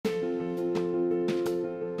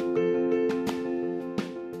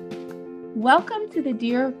Welcome to the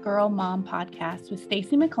Dear Girl Mom podcast with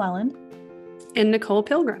Stacy McClelland and Nicole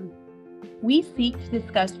Pilgrim. We seek to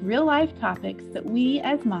discuss real-life topics that we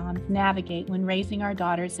as moms navigate when raising our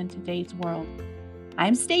daughters in today's world.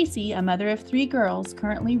 I'm Stacy, a mother of 3 girls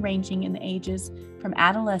currently ranging in the ages from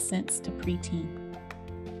adolescence to preteen.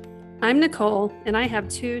 I'm Nicole, and I have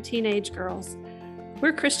 2 teenage girls.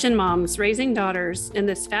 We're Christian moms raising daughters in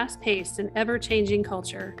this fast-paced and ever-changing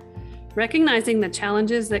culture. Recognizing the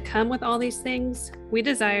challenges that come with all these things, we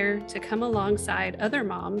desire to come alongside other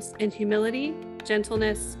moms in humility,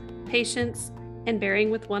 gentleness, patience, and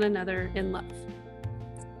bearing with one another in love.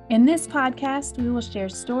 In this podcast, we will share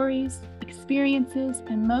stories, experiences,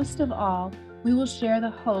 and most of all, we will share the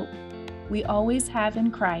hope we always have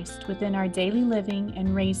in Christ within our daily living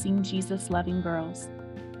and raising Jesus-loving girls.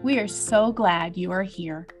 We are so glad you are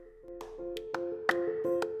here.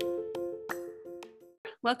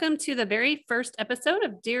 Welcome to the very first episode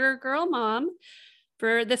of Dear Girl Mom.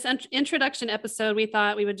 For this introduction episode, we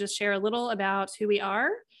thought we would just share a little about who we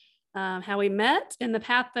are, how we met, and the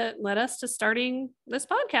path that led us to starting this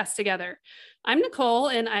podcast together. I'm Nicole,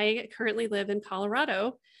 and I currently live in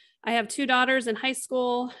Colorado. I have 2 daughters in high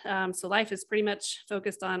school, so life is pretty much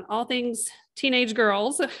focused on all things teenage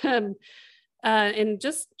girls, and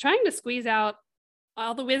just trying to squeeze out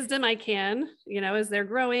all the wisdom I can, as they're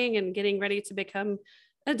growing and getting ready to become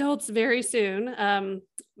adults very soon.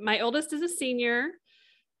 My oldest is a senior.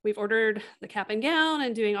 We've ordered the cap and gown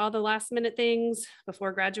and doing all the last minute things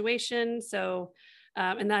before graduation. So,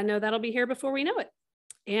 and I know that'll be here before we know it.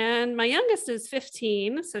 And my youngest is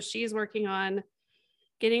 15. So she's working on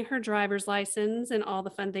getting her driver's license and all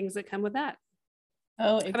the fun things that come with that.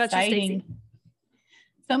 Oh, exciting. How about you, Stacy?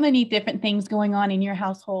 So many different things going on in your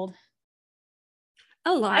household.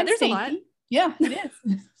 A lot. There's Stacy. A lot. Yeah, it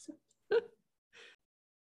is.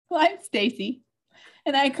 Well, I'm Stacy,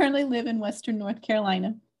 and I currently live in Western North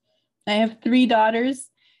Carolina. I have 3 daughters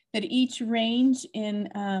that each range in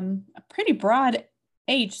a pretty broad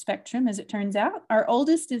age spectrum, as it turns out. Our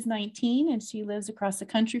oldest is 19, and she lives across the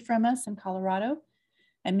country from us in Colorado.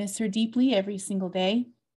 I miss her deeply every single day.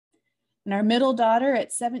 And our middle daughter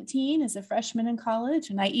at 17 is a freshman in college,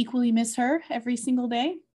 and I equally miss her every single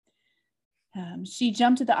day. She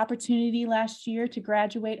jumped at the opportunity last year to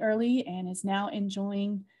graduate early and is now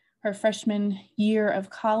enjoying her freshman year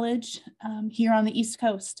of college here on the East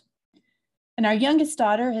Coast. And our youngest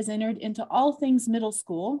daughter has entered into all things middle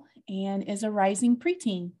school and is a rising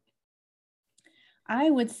preteen.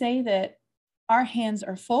 I would say that our hands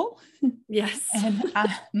are full. Yes. And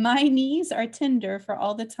my knees are tender for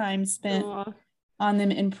all the time spent on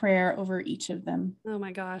them in prayer over each of them. Oh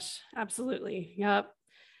my gosh. Absolutely. Yep.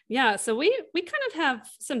 Yeah. So we kind of have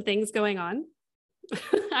some things going on.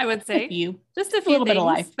 I would say just a few little things, bit of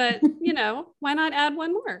life, but why not add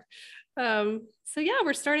one more? So yeah,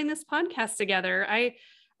 we're starting this podcast together. I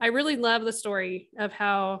really love the story of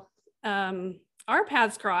how our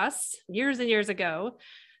paths crossed years and years ago.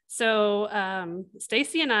 So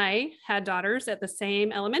Stacy and I had daughters at the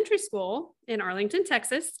same elementary school in Arlington,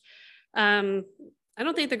 Texas. I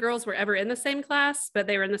don't think the girls were ever in the same class, but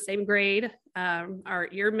they were in the same grade.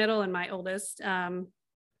 Your middle and my oldest.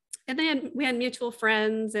 And then we had mutual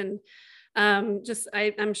friends, and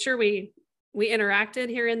I'm sure we interacted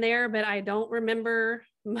here and there, but I don't remember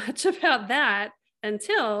much about that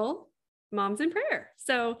until Moms in Prayer.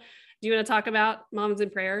 So do you want to talk about Moms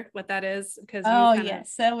in Prayer, what that is? Because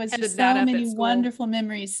yes, that was just so many wonderful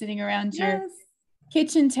memories sitting around your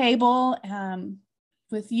kitchen table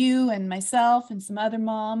with you and myself and some other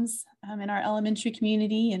moms in our elementary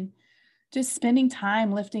community, and just spending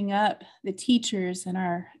time lifting up the teachers and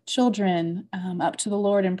our children up to the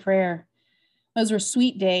Lord in prayer. Those were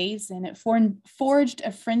sweet days, and it forged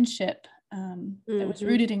a friendship that was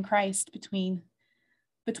rooted in Christ between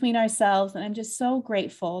ourselves. And I'm just so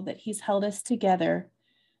grateful that He's held us together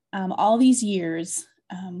all these years,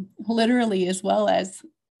 literally, as well as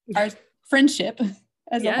our friendship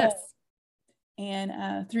as a whole.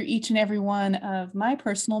 And through each and every one of my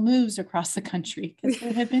personal moves across the country, because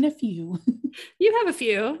there have been a few. You have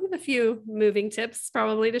a few moving tips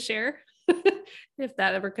probably to share if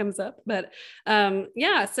that ever comes up. But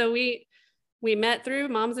so we met through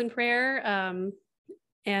Moms in Prayer,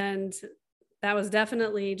 and that was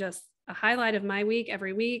definitely just a highlight of my week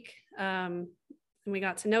every week. And we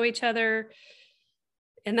got to know each other,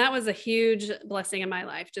 and that was a huge blessing in my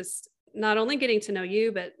life. Just not only getting to know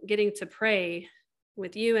you, but getting to pray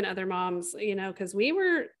with you and other moms, because we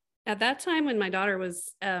were at that time when my daughter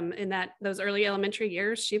was in those early elementary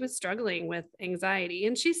years, she was struggling with anxiety,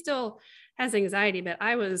 and she still has anxiety, but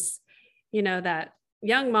I was, that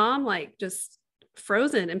young mom, like just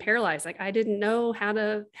frozen and paralyzed. Like I didn't know how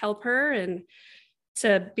to help her, and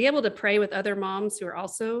to be able to pray with other moms who are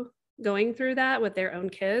also going through that with their own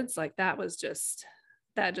kids, like that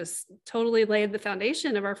just totally laid the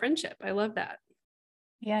foundation of our friendship. I love that.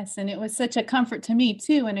 Yes. And it was such a comfort to me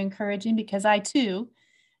too, and encouraging, because I too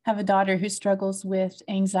have a daughter who struggles with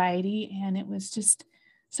anxiety. And it was just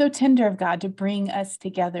so tender of God to bring us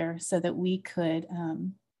together so that we could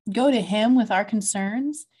go to him with our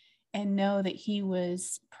concerns and know that he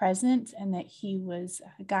was present and that he was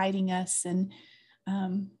guiding us and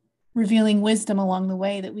revealing wisdom along the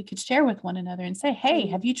way that we could share with one another and say, hey,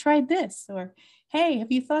 have you tried this? Or, hey,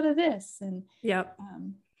 have you thought of this? And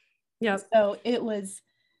so it was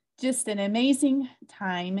just an amazing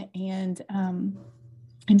time. And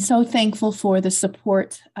I'm so thankful for the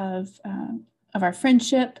support of our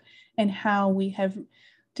friendship and how we have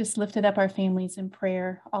just lifted up our families in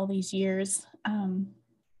prayer all these years.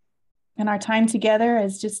 And our time together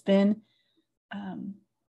has just been,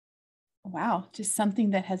 just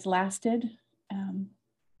something that has lasted,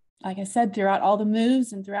 like I said, throughout all the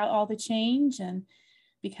moves and throughout all the change. And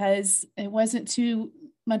because it wasn't too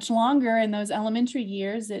much longer in those elementary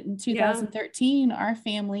years that in 2013, our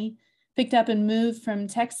family picked up and moved from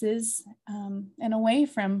Texas and away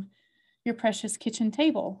from your precious kitchen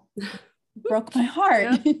table. Broke my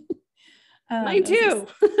heart. Mine too.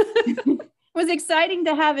 It was exciting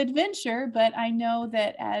to have adventure, but I know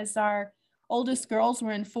that as our oldest girls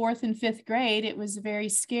were in 4th and 5th grade, it was very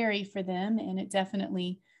scary for them. And it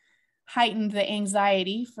definitely heightened the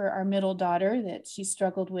anxiety for our middle daughter that she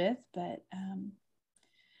struggled with. But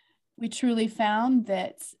we truly found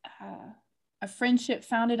that a friendship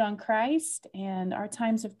founded on Christ and our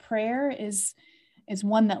times of prayer is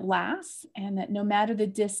one that lasts, and that no matter the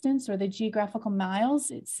distance or the geographical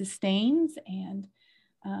miles, it sustains. And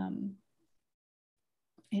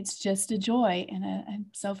it's just a joy. And I'm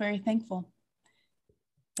so very thankful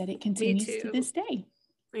that it continues to this day.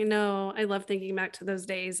 I know. I love thinking back to those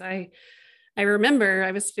days. I remember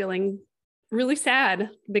I was feeling really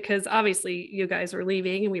sad because obviously you guys were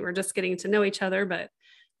leaving and we were just getting to know each other, but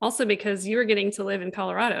also because you were getting to live in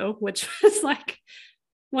Colorado, which was like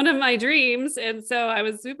one of my dreams. And so I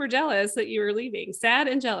was super jealous that you were leaving, sad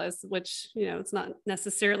and jealous, which, it's not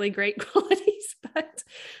necessarily great qualities, but,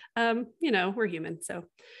 we're human. So,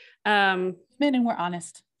 and we're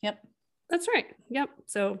honest. Yep. That's right. Yep.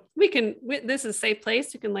 So this is a safe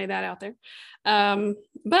place. You can lay that out there.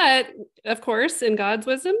 But of course, in God's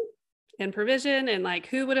wisdom and provision, and like,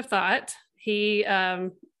 who would have thought he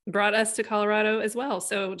brought us to Colorado as well.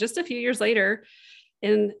 So just a few years later,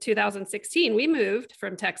 in 2016, we moved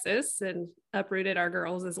from Texas and uprooted our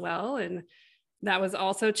girls as well. And that was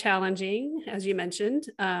also challenging, as you mentioned.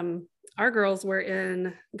 Our girls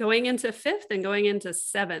were going into 5th and going into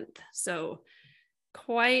 7th. So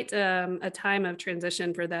quite a time of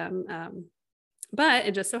transition for them. But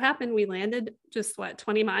it just so happened we landed just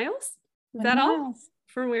 20 miles? Is that all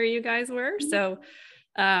from where you guys were? So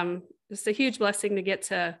just a huge blessing to get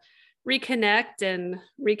to reconnect and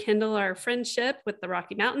rekindle our friendship with the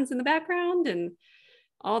Rocky Mountains in the background and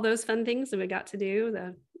all those fun things that we got to do,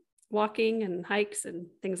 the walking and hikes and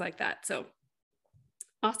things like that. So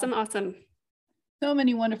awesome. So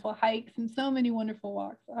many wonderful hikes and so many wonderful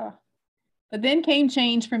walks. Oh. But then came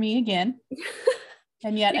change for me again.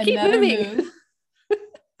 And yet another move.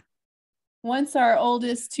 Once our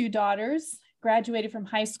oldest 2 daughters graduated from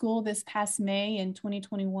high school this past May in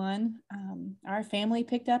 2021, our family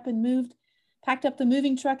packed up the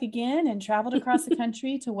moving truck again and traveled across the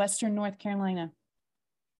country to Western North Carolina.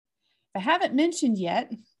 I haven't mentioned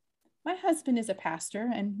yet, my husband is a pastor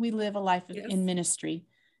and we live a life in ministry,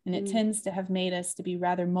 and it tends to have made us to be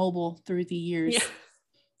rather mobile through the years. Yeah.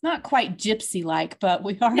 Not quite gypsy-like, but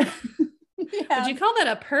we are. Yeah. Would you call that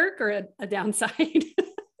a perk or a downside?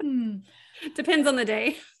 Depends on the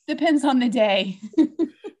day. Depends on the day.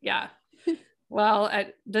 Yeah. Well,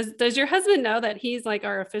 does your husband know that he's like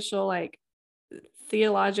our official like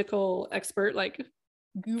theological expert, like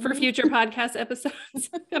Guru? For future podcast episodes?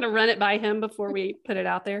 Gonna run it by him before we put it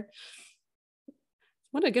out there.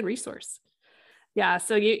 What a good resource. Yeah.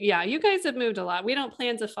 So you guys have moved a lot. We don't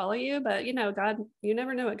plan to follow you, but God, you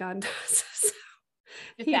never know what God does. So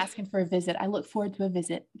just asking for a visit. I look forward to a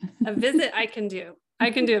visit. A visit I can do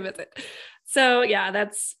a visit. So yeah,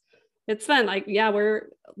 it's fun. Like, yeah,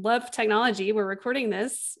 love technology. We're recording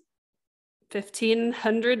this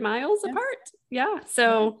 1,500 miles apart. Yeah.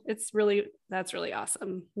 So that's really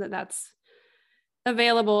awesome that's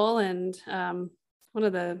available. And one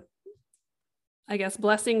of the, I guess,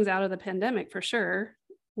 blessings out of the pandemic for sure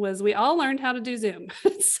was we all learned how to do Zoom.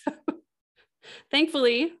 So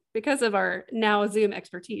thankfully, because of our now Zoom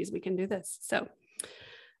expertise, we can do this. So,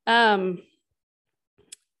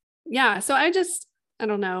 yeah, so I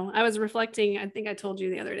don't know. I was reflecting. I think I told you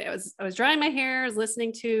the other day, I was drying my hair, I was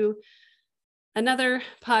listening to another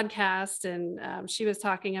podcast, and she was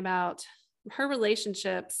talking about her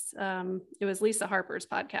relationships. It was Lisa Harper's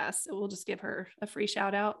podcast. So we'll just give her a free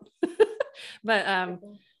shout out. But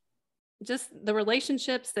just the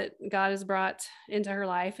relationships that God has brought into her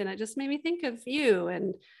life. And it just made me think of you,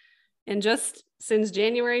 and just since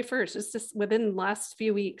January 1st, just within the last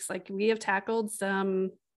few weeks, like we have tackled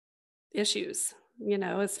some issues,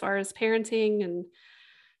 as far as parenting and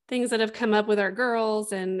things that have come up with our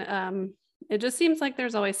girls. And it just seems like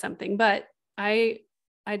there's always something, but I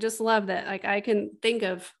just love that. Like I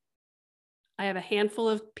have a handful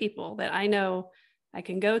of people that I know I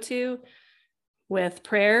can go to with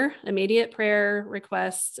prayer, immediate prayer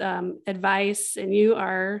requests, advice, and you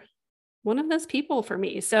are one of those people for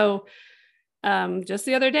me. So just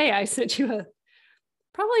the other day, I sent you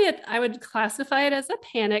I would classify it as a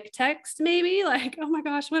panic text, maybe like, oh my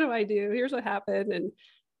gosh, what do I do? Here's what happened.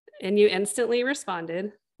 And you instantly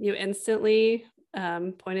responded. You instantly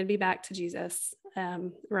pointed me back to Jesus,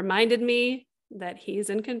 reminded me that he's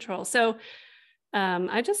in control. So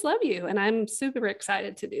I just love you. And I'm super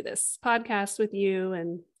excited to do this podcast with you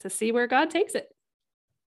and to see where God takes it.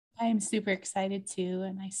 I'm super excited too.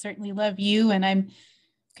 And I certainly love you. And I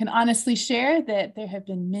can honestly share that there have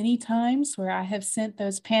been many times where I have sent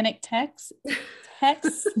those panic texts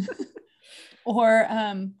or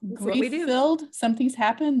grief-filled. Something's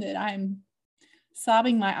happened that I'm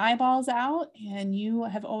sobbing my eyeballs out, and you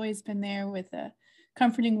have always been there with a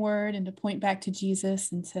comforting word and to point back to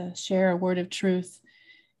Jesus and to share a word of truth.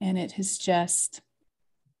 And it has just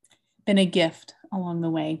been a gift along the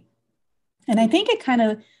way. And I think it kind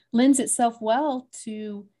of lends itself well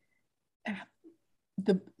to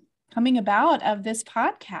the coming about of this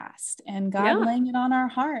podcast and God laying it on our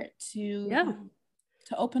heart to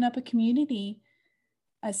open up a community,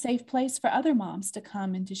 a safe place for other moms to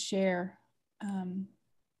come and to share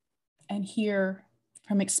and hear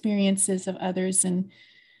from experiences of others and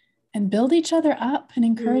build each other up in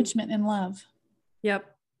encouragement and love. Yep.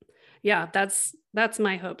 Yeah, that's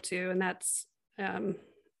my hope too. And that's,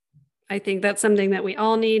 I think that's something that we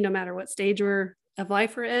all need, no matter what stage of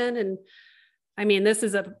life we're in. And I mean,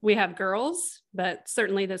 we have girls, but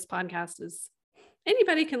certainly this podcast is,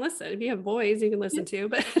 anybody can listen. If you have boys, you can listen to,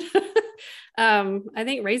 but I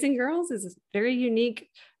think raising girls is a very unique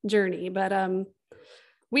journey, but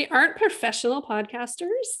we aren't professional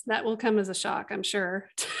podcasters. That will come as a shock, I'm sure,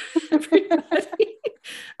 to everybody.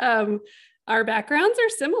 Our backgrounds are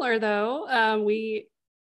similar though.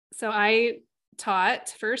 So I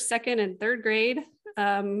taught first, second, and third grade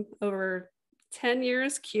over 10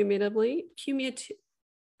 years cumulatively.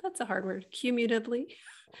 That's a hard word. Cumulatively.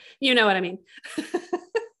 You know what I mean.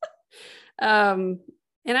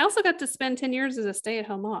 And I also got to spend 10 years as a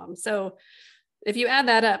stay-at-home mom. So if you add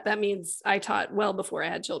that up, that means I taught well before I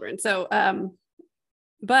had children. So,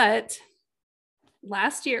 but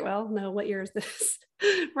last year, what year is this?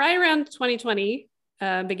 Right around 2020,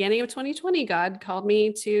 beginning of 2020, God called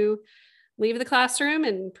me to leave the classroom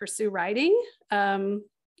and pursue writing,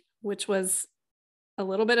 which was a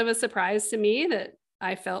little bit of a surprise to me that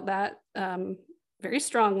I felt that very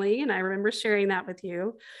strongly. And I remember sharing that with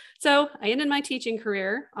you. So I ended my teaching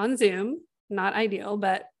career on Zoom, not ideal,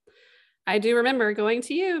 but I do remember going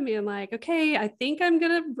to you and being like, okay, I think I'm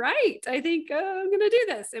going to write. I think I'm going to do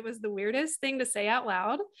this. It was the weirdest thing to say out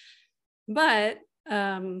loud, but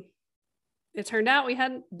it turned out we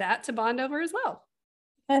had that to bond over as well.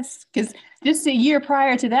 Yes, because just a year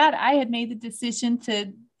prior to that, I had made the decision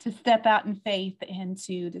to step out in faith and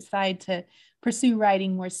to decide to pursue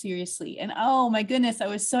writing more seriously. And oh my goodness, I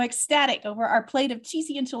was so ecstatic over our plate of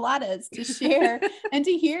cheesy enchiladas to share and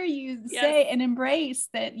to hear you say and embrace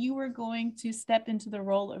that you were going to step into the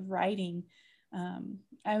role of writing.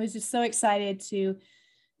 I was just so excited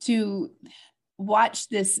to watch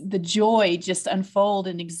the joy just unfold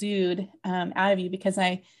and exude out of you, because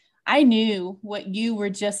I knew what you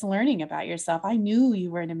were just learning about yourself. I knew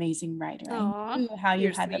you were an amazing writer. Aww, I knew how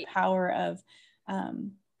you had the power of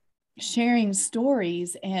sharing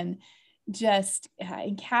stories and just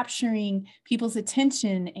capturing people's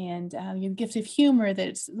attention, and your gift of humor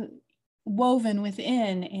that's woven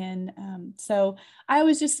within. And so I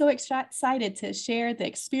was just so excited to share the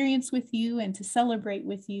experience with you and to celebrate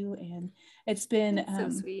with you. And it's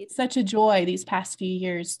been such a joy these past few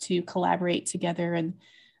years to collaborate together and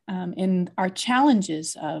in our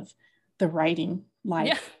challenges of the writing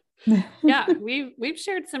life. Yeah, we've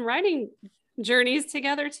shared some writing journeys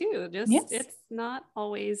together too. Just, Yes. it's not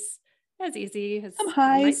always as easy as Some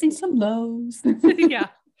highs and some lows. Yeah.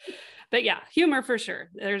 But yeah, humor for sure.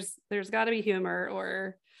 There's got to be humor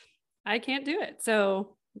or I can't do it.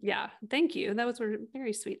 So yeah, thank you. That were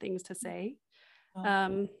very sweet things to say.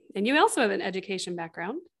 And you also have an education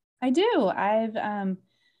background. I do. I've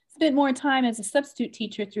spent more time as a substitute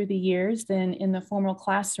teacher through the years than in the formal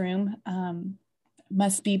classroom.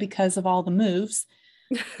 Must be because of all the moves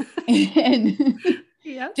and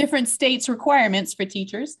different states' requirements for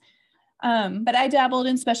teachers. But I dabbled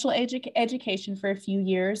in special education for a few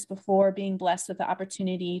years before being blessed with the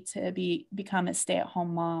opportunity to become a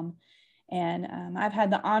stay-at-home mom. And I've had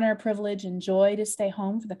the honor, privilege, and joy to stay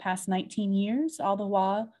home for the past 19 years, all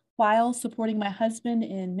the while supporting my husband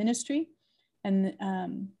in ministry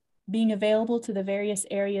and being available to the various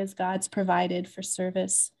areas God's provided for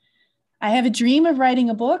service. I have a dream of writing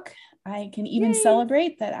a book. I can even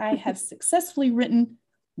celebrate that I have successfully written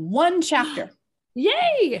one chapter.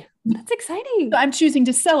 Yay! That's exciting. So I'm choosing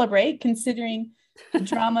to celebrate considering the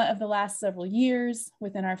drama of the last several years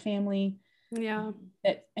within our family. Yeah.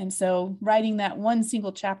 And so writing that one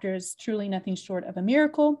single chapter is truly nothing short of a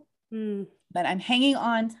miracle. But I'm hanging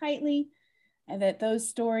on tightly, and that those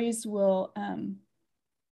stories will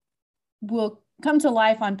come to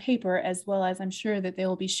life on paper, as well as I'm sure that they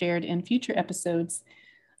will be shared in future episodes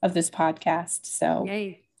of this podcast. So,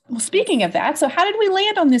 well, speaking of that, so how did we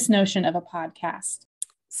land on this notion of a podcast?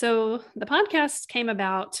 So the podcast came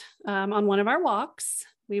about on one of our walks.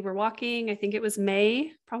 We were walking, I think it was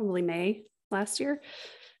probably May last year.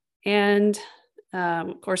 And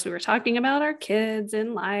of course, we were talking about our kids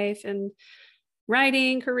and life and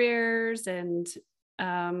writing careers. And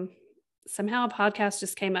somehow a podcast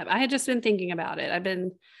just came up. I had just been thinking about it. I've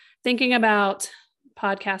been thinking about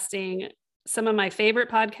podcasting. Some of my favorite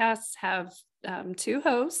podcasts have two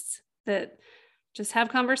hosts that just have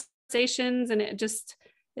conversations, and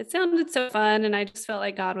it sounded so fun. And I just felt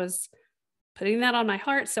like God was putting that on my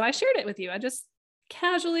heart. So I shared it with you. I just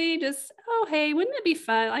casually oh, hey, wouldn't it be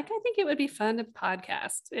fun? Like, I think it would be fun to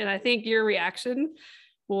podcast. And I think your reaction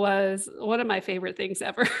was one of my favorite things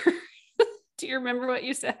ever. Do you remember what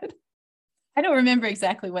you said? I don't remember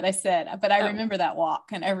exactly what I said, but I remember that walk,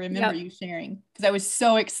 and I remember you sharing, because I was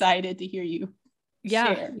so excited to hear you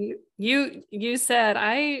share. You said,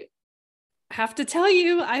 I have to tell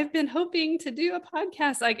you, I've been hoping to do a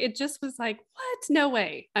podcast. Like, it just was like, what? No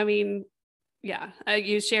way. I mean, yeah,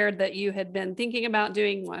 you shared that you had been thinking about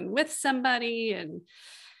doing one with somebody, and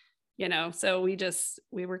so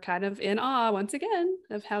we were kind of in awe once again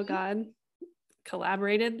of how God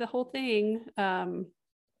collaborated the whole thing.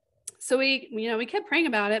 So we kept praying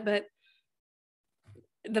about it, but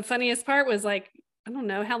the funniest part was, like, I don't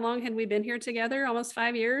know, how long had we been here together? Almost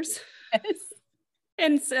 5 years. Yes.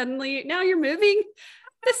 And suddenly now you're moving.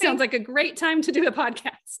 This sounds like a great time to do a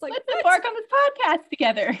podcast. Like, let's embark on this podcast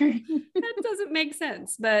together. That doesn't make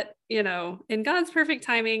sense. But, in God's perfect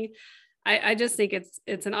timing, I just think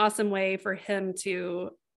it's an awesome way for him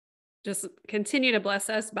to just continue to bless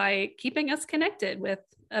us by keeping us connected with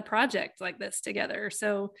a project like this together.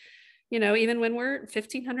 So, even when we're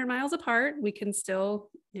 1,500 miles apart, we can still,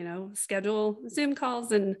 schedule Zoom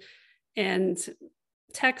calls and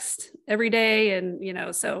text every day.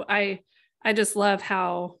 And, so I just love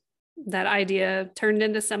how that idea turned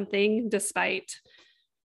into something despite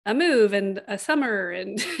a move and a summer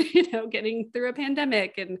and, getting through a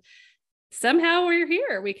pandemic, and somehow we're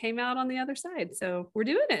here. We came out on the other side. So we're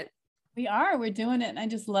doing it. We're doing it. And I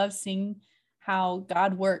just love seeing how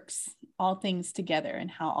God works all things together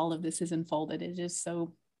and how all of this is unfolded. It's just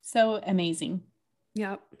so amazing.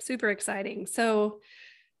 Yeah. Super exciting. So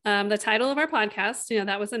the title of our podcast,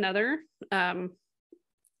 that was another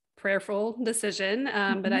prayerful decision.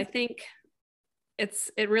 But I think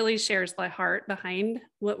it really shares the heart behind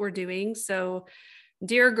what we're doing. So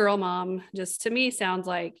Dear Girl Mom, just to me sounds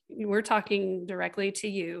like we're talking directly to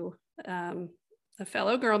you, a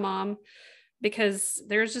fellow girl mom, because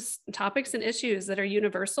there's just topics and issues that are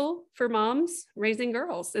universal for moms raising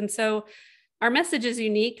girls. And so our message is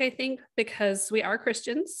unique, I think, because we are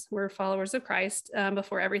Christians, we're followers of Christ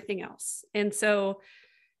before everything else. And so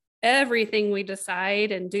everything we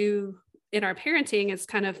decide and do in our parenting is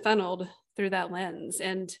kind of funneled through that lens.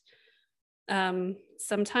 And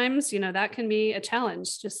sometimes, that can be a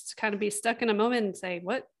challenge, just to kind of be stuck in a moment and say,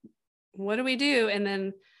 what do we do? And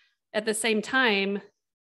then at the same time,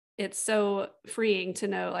 it's so freeing to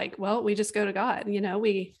know, like, well, we just go to God,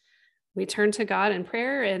 we turn to God in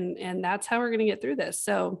prayer, and that's how we're going to get through this.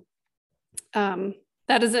 So that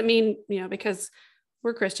doesn't mean, because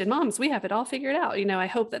we're Christian moms, we have it all figured out. I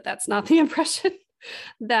hope that that's not the impression.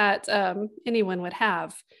 that anyone would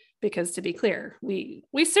have. Because to be clear, we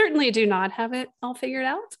certainly do not have it all figured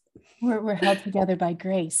out. We're held together by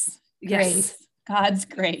grace. Yes. Grace, God's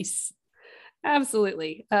grace.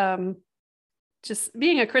 Absolutely. Just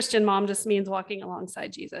being a Christian mom just means walking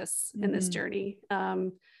alongside Jesus in this journey,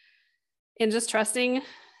 and just trusting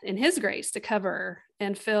in his grace to cover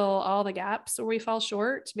and fill all the gaps where we fall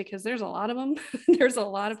short, because there's a lot of them. There's a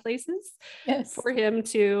lot of places for him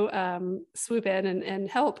to swoop in and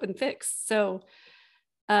help and fix. So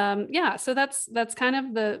so that's kind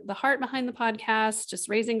of the heart behind the podcast. Just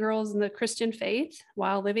raising girls in the Christian faith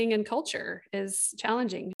while living in culture is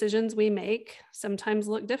challenging. Decisions we make sometimes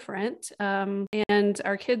look different, and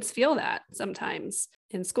our kids feel that sometimes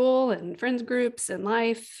in school and friends groups and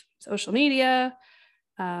life, social media,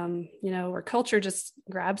 where culture just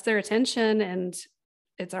grabs their attention, and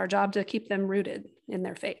it's our job to keep them rooted in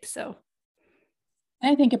their faith. So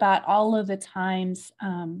I think about all of the times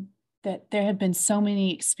that there have been so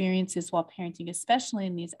many experiences while parenting, especially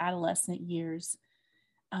in these adolescent years,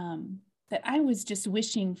 that I was just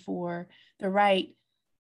wishing for the right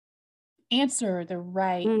answer, the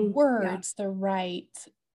right words, the right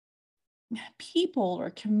people or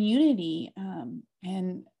community.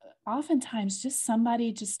 And oftentimes just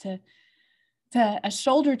somebody just to a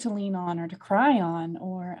shoulder to lean on or to cry on,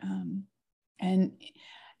 or, and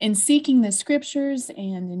in seeking the scriptures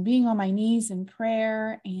and in being on my knees in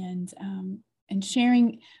prayer and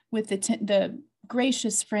sharing with the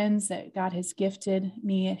gracious friends that God has gifted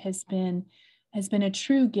me, it has been a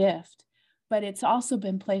true gift. But it's also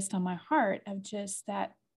been placed on my heart of just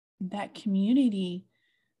that community,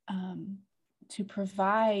 to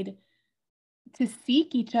provide, to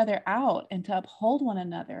seek each other out and to uphold one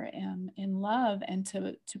another in love, and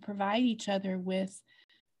to provide each other with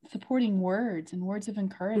supporting words and words of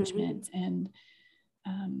encouragement and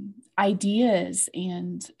ideas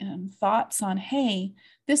and thoughts on, hey,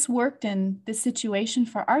 this worked in this situation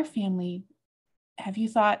for our family. Have you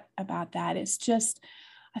thought about that? It's just,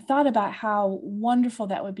 I thought about how wonderful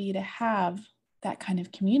that would be to have that kind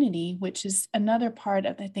of community, which is another part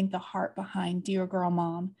of, I think, the heart behind Dear Girl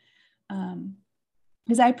Mom.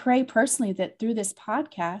 Because I pray personally that through this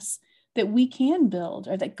podcast that we can build,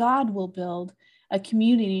 or that God will build, a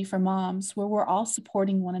community for moms where we're all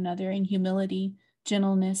supporting one another in humility,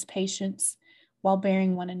 gentleness, patience, while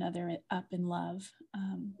bearing one another up in love.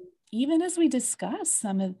 Even as we discuss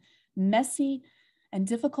some of messy and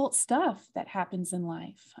difficult stuff that happens in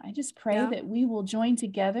life, I just pray that we will join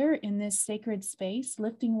together in this sacred space,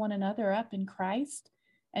 lifting one another up in Christ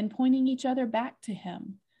and pointing each other back to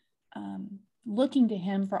him, looking to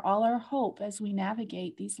him for all our hope as we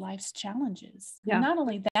navigate these life's challenges. And not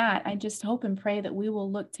only that, I just hope and pray that we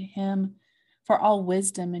will look to him for all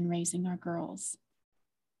wisdom in raising our girls,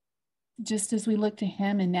 just as we look to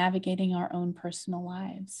him in navigating our own personal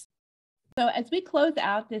lives. So as we close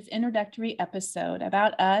out this introductory episode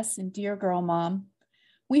about us and Dear Girl Mom,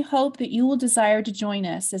 we hope that you will desire to join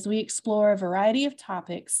us as we explore a variety of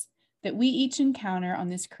topics that we each encounter on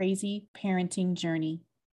this crazy parenting journey.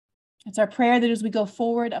 It's our prayer that as we go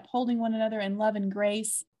forward, upholding one another in love and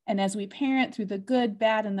grace, and as we parent through the good,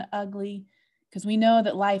 bad, and the ugly, because we know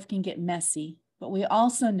that life can get messy, but we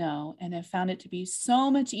also know and have found it to be so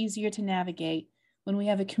much easier to navigate when we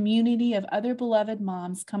have a community of other beloved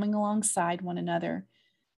moms coming alongside one another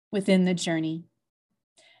within the journey.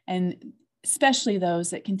 And especially those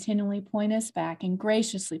that continually point us back and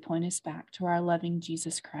graciously point us back to our loving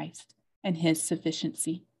Jesus Christ and his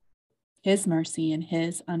sufficiency, his mercy, and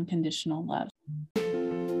his unconditional love.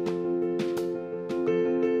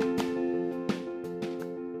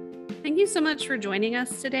 Thank you so much for joining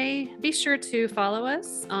us today. Be sure to follow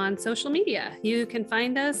us on social media. You can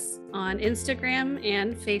find us on Instagram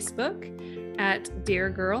and Facebook at Dear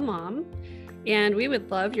Girl Mom, and we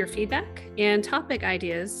would love your feedback and topic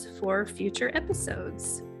ideas for future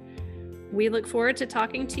episodes. We look forward to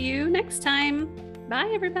talking to you next time.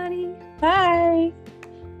 Bye, everybody. Bye.